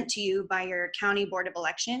was sent to you by your County Board of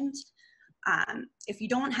Elections. If you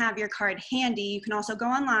don't have your card handy, you can also go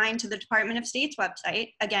online to the Department of State's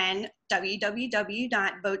website, again,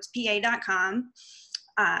 www.votespa.com.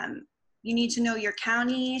 You need to know your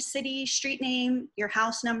county, city, street name, your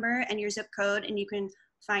house number, and your zip code, and you can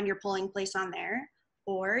find your polling place on there.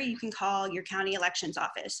 Or you can call your county elections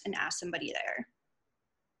office and ask somebody there.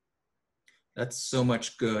 That's so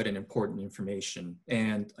much good and important information.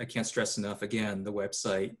 And I can't stress enough, again, the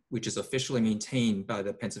website, which is officially maintained by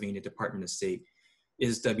the Pennsylvania Department of State,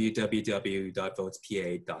 is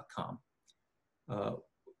www.votespa.com.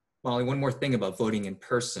 Molly, one more thing about voting in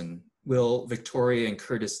person. Will Victoria and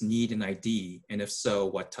Curtis need an ID? And if so,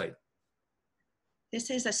 what type? This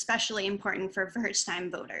is especially important for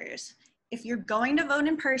first-time voters. If you're going to vote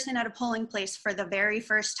in person at a polling place for the very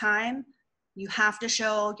first time, you have to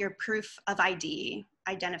show your proof of ID,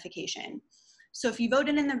 identification. So if you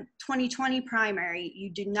voted in the 2020 primary, you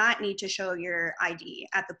do not need to show your ID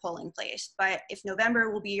at the polling place. But if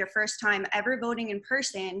November will be your first time ever voting in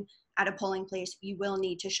person at a polling place, you will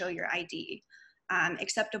need to show your ID.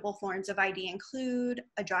 Acceptable forms of ID include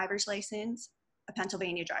a driver's license, a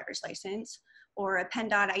Pennsylvania driver's license, or a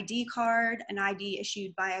PennDOT ID card, an ID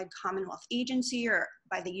issued by a Commonwealth agency or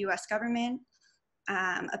by the US government,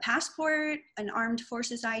 a passport, an armed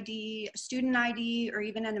forces ID, a student ID, or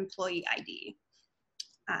even an employee ID.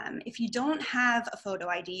 If you don't have a photo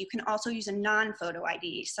ID, you can also use a non-photo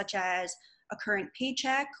ID, such as a current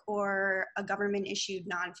paycheck or a government issued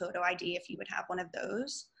non-photo ID if you would have one of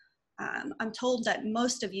those. I'm told that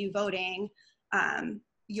most of you voting,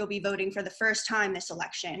 you'll be voting for the first time this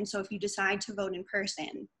election. So if you decide to vote in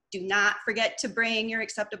person, do not forget to bring your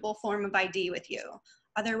acceptable form of ID with you.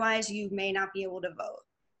 Otherwise, you may not be able to vote.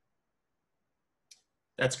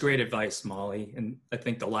 That's great advice, Molly. And I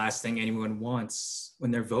think the last thing anyone wants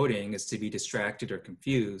when they're voting is to be distracted or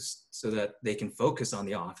confused so that they can focus on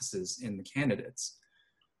the offices and the candidates.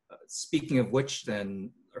 Speaking of which,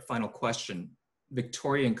 then, our final question.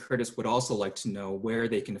 Victoria and Curtis would also like to know where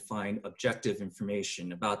they can find objective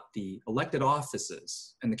information about the elected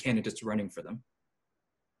offices and the candidates running for them.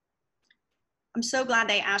 I'm so glad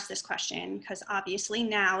they asked this question because obviously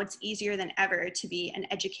now it's easier than ever to be an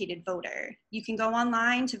educated voter. You can go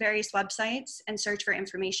online to various websites and search for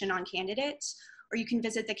information on candidates, or you can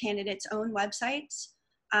visit the candidates' own websites.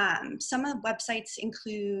 Some of the websites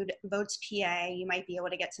include Votes PA. You might be able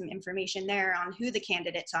to get some information there on who the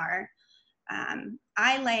candidates are.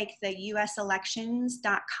 I like the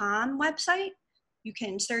uselections.com website. You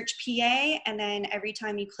can search PA, and then every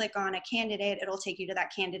time you click on a candidate, it'll take you to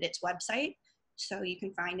that candidate's website. So you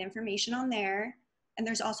can find information on there. And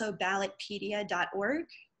there's also ballotpedia.org.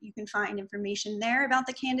 You can find information there about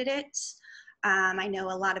the candidates. I know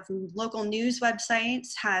a lot of local news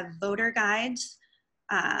websites have voter guides.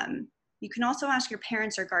 You can also ask your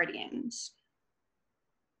parents or guardians.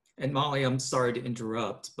 And Molly, I'm sorry to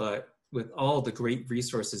interrupt, but with all the great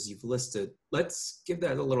resources you've listed, let's give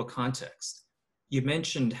that a little context. You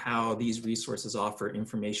mentioned how these resources offer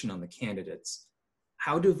information on the candidates.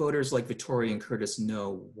 How do voters like Victoria and Curtis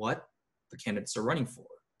know what the candidates are running for?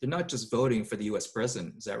 They're not just voting for the US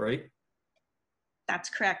president, is that right? That's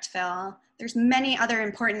correct, Phil. There's many other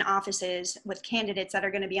important offices with candidates that are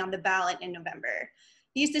going to be on the ballot in November.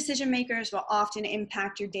 These decision makers will often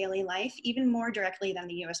impact your daily life even more directly than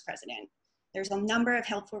the US president. There's a number of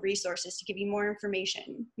helpful resources to give you more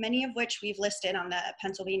information, many of which we've listed on the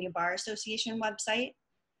Pennsylvania Bar Association website,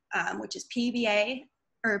 which is PBA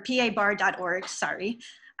or pabar.org, sorry.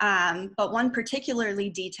 But one particularly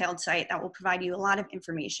detailed site that will provide you a lot of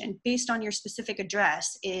information based on your specific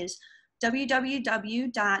address is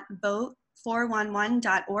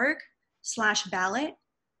www.vote411.org/ballot.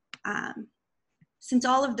 Since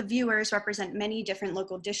all of the viewers represent many different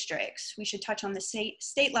local districts, we should touch on the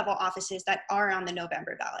state level offices that are on the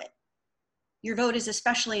November ballot. Your vote is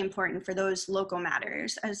especially important for those local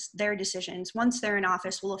matters, as their decisions, once they're in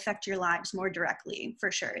office, will affect your lives more directly,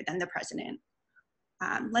 for sure, than the president.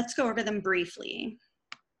 Let's go over them briefly.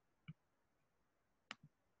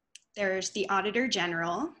 There's the Auditor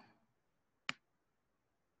General,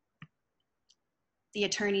 the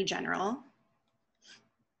Attorney General,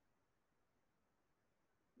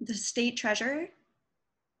 the State Treasurer.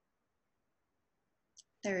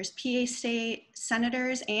 There's PA state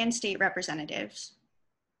senators and state representatives.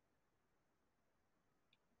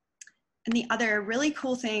 And the other really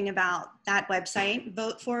cool thing about that website,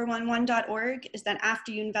 vote411.org, is that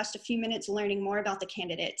after you invest a few minutes learning more about the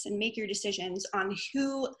candidates and make your decisions on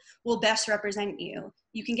who will best represent you,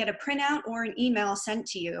 you can get a printout or an email sent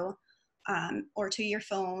to you or to your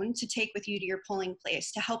phone to take with you to your polling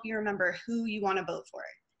place to help you remember who you want to vote for.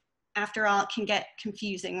 After all, it can get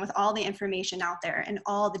confusing with all the information out there and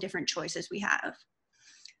all the different choices we have.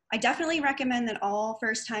 I definitely recommend that all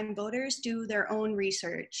first-time voters do their own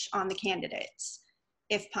research on the candidates,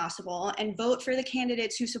 if possible, and vote for the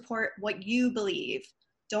candidates who support what you believe.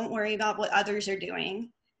 Don't worry about what others are doing.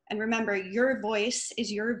 And remember, your voice is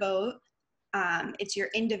your vote. It's your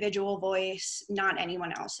individual voice, not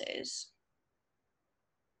anyone else's.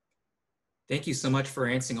 Thank you so much for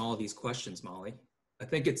answering all of these questions, Molly. I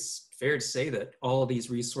think it's fair to say that all of these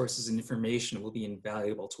resources and information will be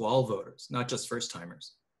invaluable to all voters, not just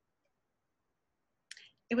first-timers.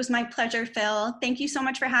 It was my pleasure, Phil. Thank you so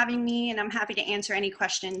much for having me, and I'm happy to answer any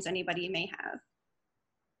questions anybody may have.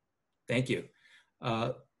 Thank you.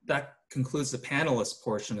 That concludes the panelist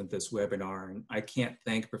portion of this webinar, and I can't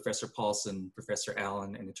thank Professor Paulson, Professor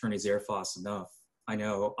Allen, and Attorney Zerfoss enough. I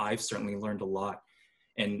know I've certainly learned a lot,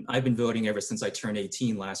 and I've been voting ever since I turned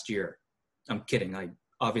 18 last year. I'm kidding, I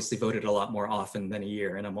obviously voted a lot more often than a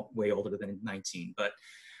year, and I'm way older than 19, but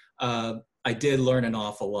I did learn an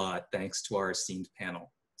awful lot thanks to our esteemed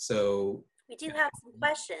panel. So we do have some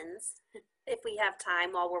questions if we have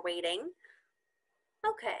time while we're waiting.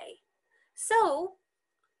 Okay, So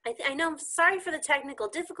I know, I'm sorry for the technical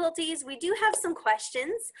difficulties. We do have some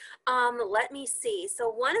questions. Let me see. So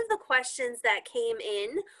one of the questions that came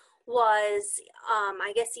in was,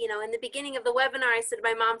 I guess, you know, in the beginning of the webinar, I said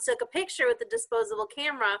my mom took a picture with the disposable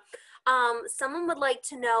camera. Someone would like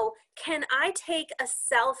to know, can I take a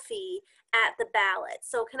selfie at the ballot?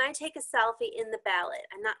 So can I take a selfie in the ballot?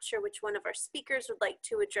 I'm not sure which one of our speakers would like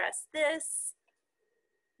to address this.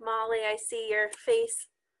 Molly, I see your face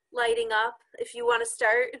lighting up. If you want to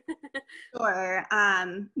start. Sure.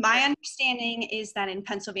 My understanding is that in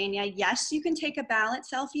Pennsylvania, yes, you can take a ballot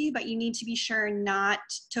selfie, but you need to be sure not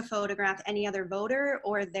to photograph any other voter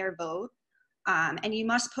or their vote. And you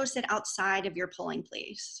must post it outside of your polling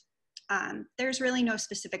place. There's really no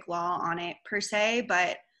specific law on it per se,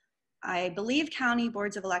 but I believe county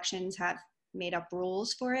boards of elections have made up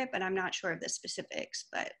rules for it, but I'm not sure of the specifics.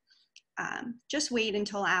 But just wait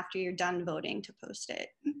until after you're done voting to post it.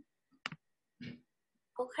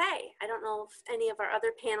 Okay, I don't know if any of our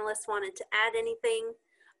other panelists wanted to add anything,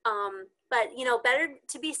 but you know, better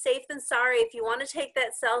to be safe than sorry. If you want to take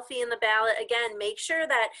that selfie in the ballot, again, make sure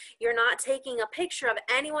that you're not taking a picture of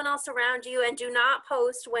anyone else around you, and do not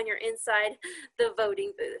post when you're inside the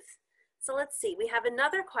voting booth. So let's see, we have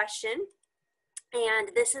another question, and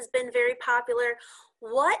this has been very popular.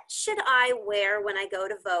 What should I wear when I go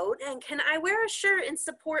to vote, and can I wear a shirt in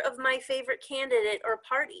support of my favorite candidate or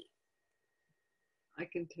party? I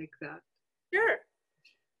can take that. Sure.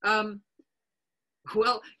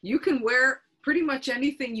 Well, you can wear pretty much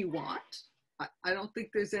anything you want. I don't think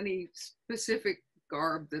there's any specific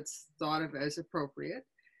garb that's thought of as appropriate.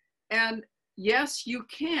 And yes, you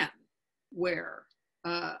can wear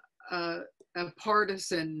a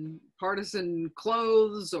partisan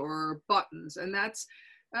clothes or buttons, and that's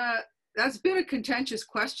been a contentious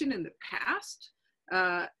question in the past.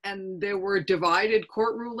 And there were divided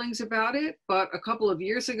court rulings about it, but a couple of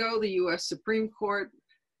years ago, the US Supreme Court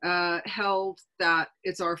held that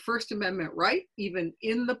it's our First Amendment right, even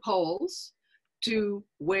in the polls, to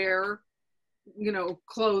wear, you know,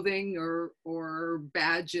 clothing or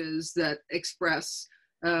badges that express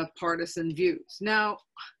partisan views. Now,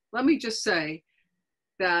 let me just say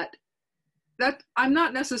that I'm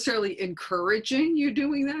not necessarily encouraging you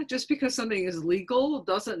doing that. Just because something is legal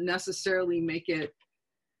doesn't necessarily make it,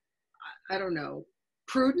 I don't know,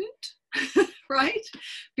 prudent, right?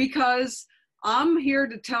 Because I'm here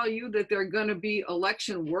to tell you that there are going to be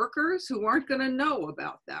election workers who aren't going to know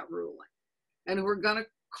about that ruling, and who are going to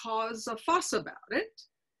cause a fuss about it.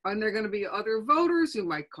 And there are going to be other voters who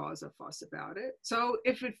might cause a fuss about it. So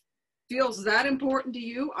if it feels that important to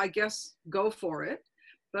you, I guess go for it.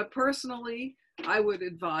 But personally, I would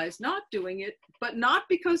advise not doing it, but not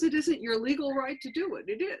because it isn't your legal right to do it.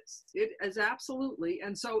 It is. It is absolutely.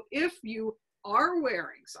 And so if you are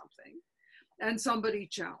wearing something and somebody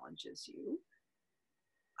challenges you,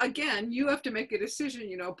 again, you have to make a decision.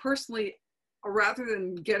 You know, personally, rather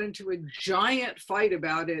than get into a giant fight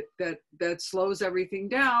about it that slows everything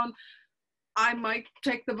down, I might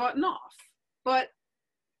take the button off. But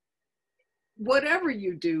whatever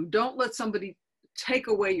you do, don't let somebody take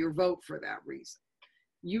away your vote for that reason.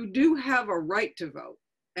 You do have a right to vote,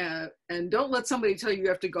 and don't let somebody tell you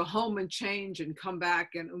have to go home and change and come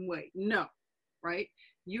back and wait. No, right?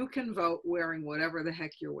 You can vote wearing whatever the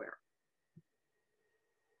heck you're wearing.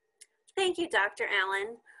 Thank you, Dr.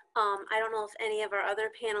 Allen. I don't know if any of our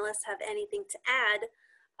other panelists have anything to add.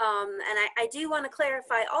 And I do want to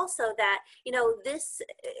clarify also that, you know, this,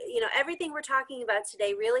 you know, everything we're talking about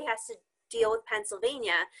today really has to deal with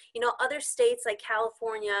Pennsylvania. You know, other states like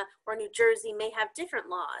California or New Jersey may have different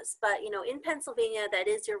laws, but, you know, in Pennsylvania, that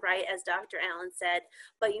is your right, as Dr. Allen said,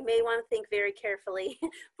 but you may want to think very carefully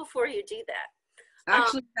before you do that.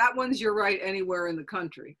 Actually, that one's your right anywhere in the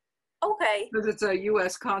country. Okay. Because it's a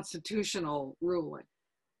US constitutional ruling.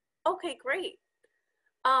 Okay, great.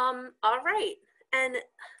 All right. And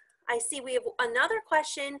I see we have another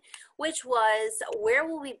question, which was, where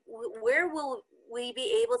will we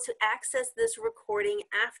be able to access this recording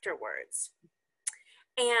afterwards?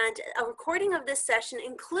 And a recording of this session,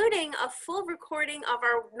 including a full recording of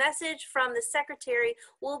our message from the secretary,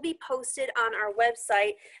 will be posted on our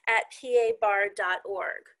website at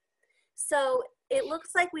pabar.org. So it looks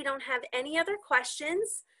like we don't have any other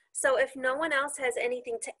questions. So if no one else has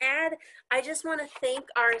anything to add, I just want to thank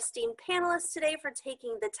our esteemed panelists today for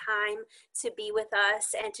taking the time to be with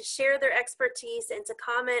us and to share their expertise and to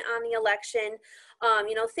comment on the election.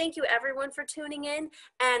 You know, thank you everyone for tuning in.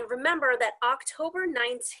 And remember that October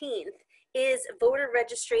 19th is voter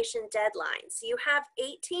registration deadline. So you have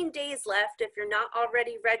 18 days left if you're not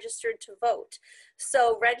already registered to vote.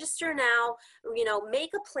 So register now,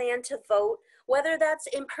 make a plan to vote, whether that's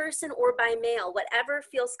in person or by mail, whatever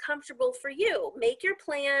feels comfortable for you. Make your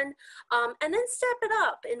plan and then step it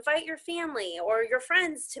up. Invite your family or your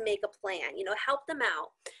friends to make a plan, help them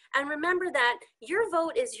out. And remember that your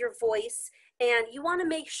vote is your voice, and you want to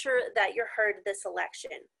make sure that you're heard this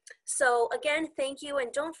election. So again, thank you,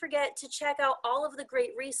 and don't forget to check out all of the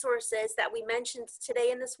great resources that we mentioned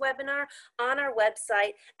today in this webinar on our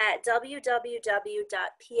website at www.pabar.org.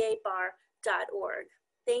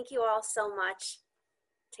 Thank you all so much.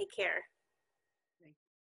 Take care.